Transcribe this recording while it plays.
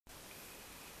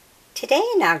Today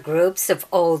in our groups of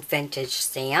old vintage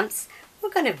stamps, we're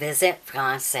going to visit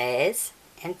Francaise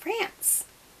and France,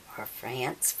 or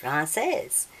France,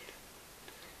 Francaise.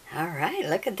 All right,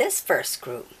 look at this first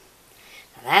group.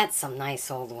 Now that's some nice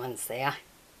old ones there.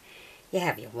 You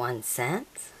have your 1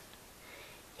 cent,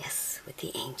 yes, with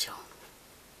the angel,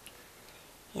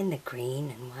 in the green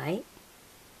and white,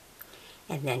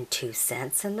 and then 2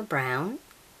 cents in the brown,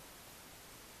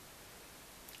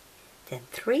 then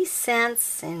 3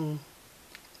 cents in,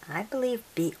 I believe,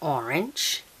 be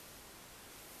orange,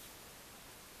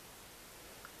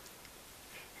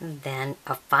 and then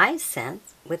a 5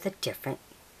 cents with a different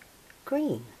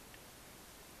green.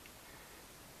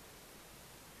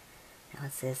 Now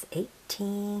it says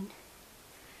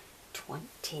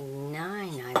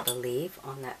 18.29, I believe,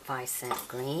 on that 5 cent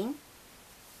green.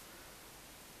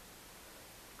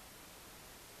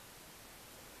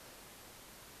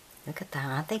 Look at that,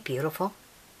 aren't they beautiful?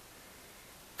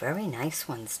 Very nice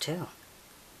ones too.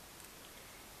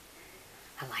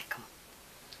 I like them.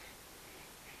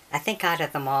 I think out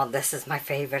of them all, this is my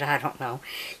favorite. I don't know.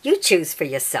 You choose for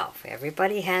yourself.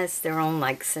 Everybody has their own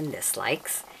likes and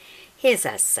dislikes. Here's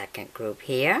our second group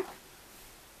here.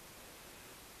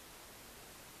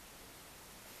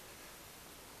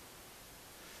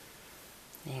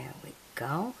 There we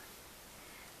go.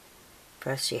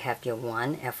 First you have your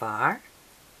 1 FR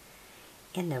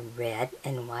in the red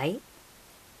and white.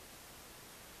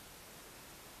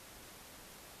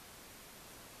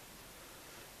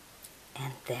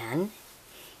 And then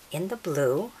in the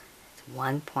blue,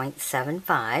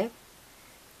 1.75,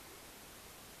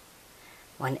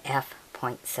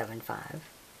 1F.75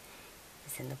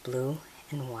 is in the blue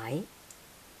and white.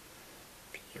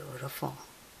 Beautiful.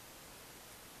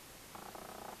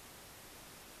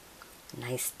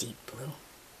 Nice deep blue.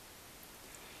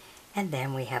 And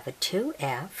then we have a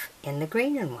 2F in the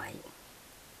green and white.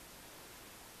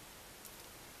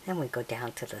 Then we go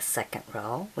down to the second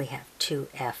row. We have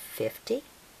 2F50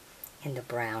 in the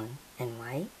brown and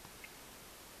white.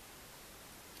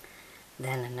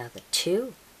 Then another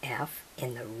 2F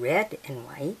in the red and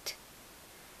white.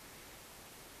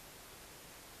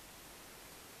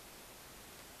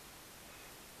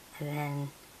 And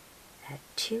then a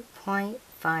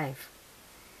 2.5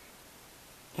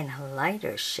 in a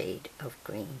lighter shade of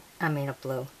green. Of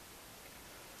blue.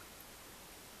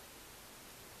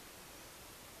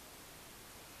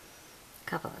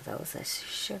 Couple of those I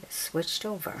should have switched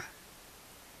over.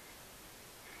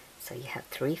 So you have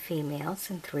 3 females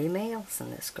and 3 males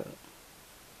in this group.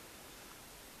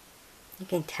 You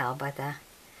can tell by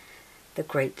the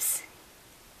grapes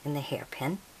in the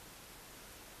hairpin.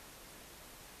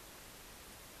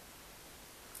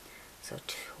 So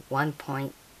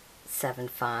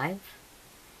 1.75,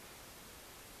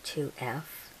 2F,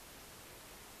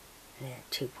 and then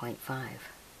 2.5.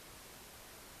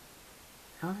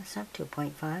 Oh, that's not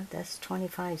 2.5, that's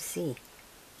 25C.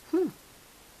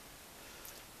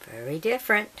 Very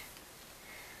different.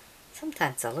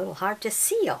 Sometimes a little hard to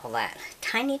see all that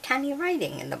tiny, tiny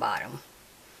writing in the bottom.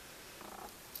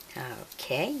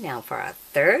 Okay, now for our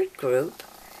third group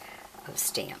of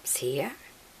stamps here.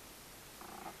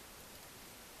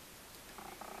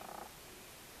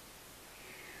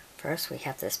 First we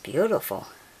have this beautiful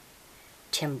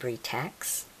timbre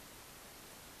tax,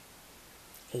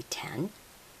 A10.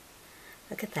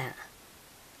 Look at that.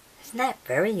 Isn't that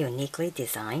very uniquely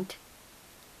designed?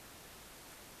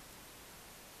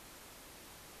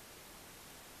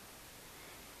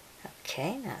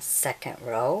 Okay, now second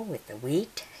row with the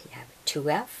wheat, you have a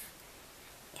 2F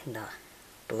in the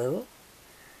blue.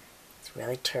 It's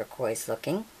really turquoise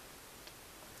looking.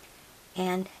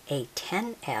 And a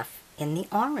 10F in the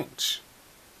orange.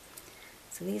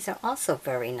 So these are also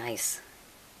very nice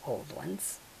old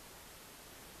ones.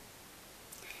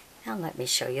 Now let me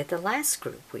show you the last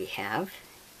group we have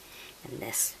in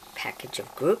this package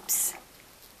of groups.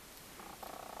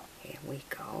 Here we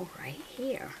go, right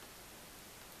here.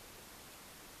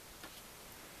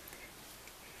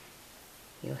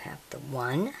 You have the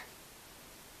 1.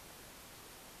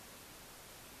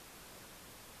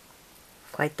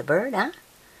 Quite the bird, huh?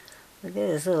 Look at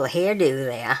this little hairdo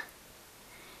there.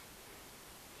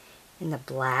 In the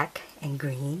black and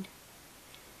green.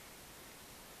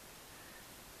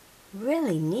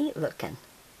 Really neat looking.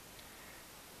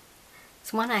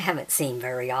 It's one I haven't seen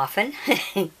very often.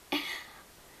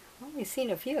 Only seen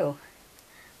a few.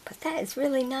 But that is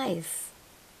really nice.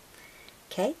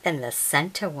 Okay, then the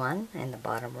center one in the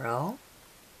bottom row.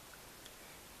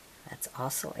 That's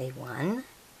also a 1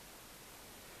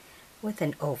 with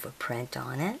an overprint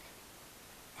on it.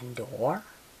 And door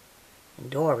and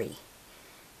dory.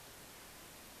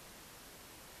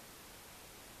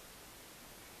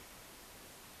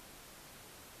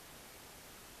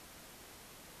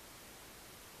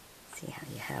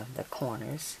 have the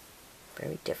corners,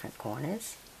 very different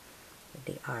corners with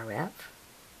the RF.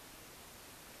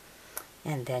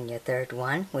 And then your third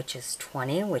one, which is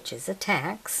 20, which is a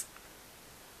tax.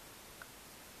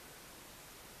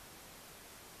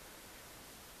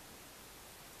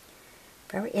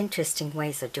 Very interesting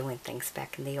ways of doing things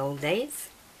back in the old days.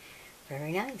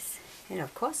 Very nice. And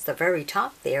of course, the very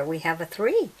top there, we have a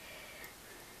 3.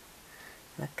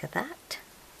 Look at that.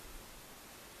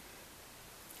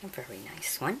 A very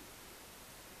nice one.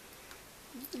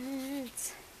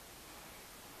 Let's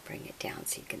bring it down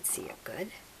so you can see it good.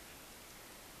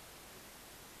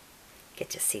 Get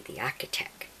to see the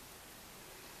architect.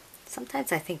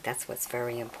 Sometimes I think that's what's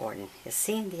very important, is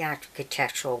seeing the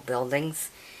architectural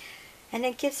buildings, and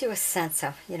it gives you a sense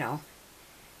of, you know,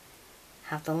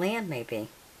 how the land may be.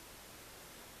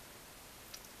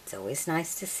 It's always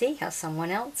nice to see how someone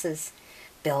else is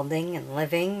building and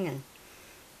living and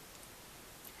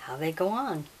how they go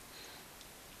on.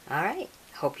 Alright,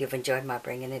 hope you've enjoyed my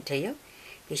bringing it to you.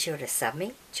 Be sure to sub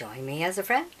me, join me as a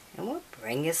friend, and we'll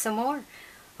bring you some more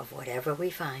of whatever we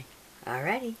find.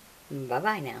 Alrighty,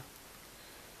 bye-bye now.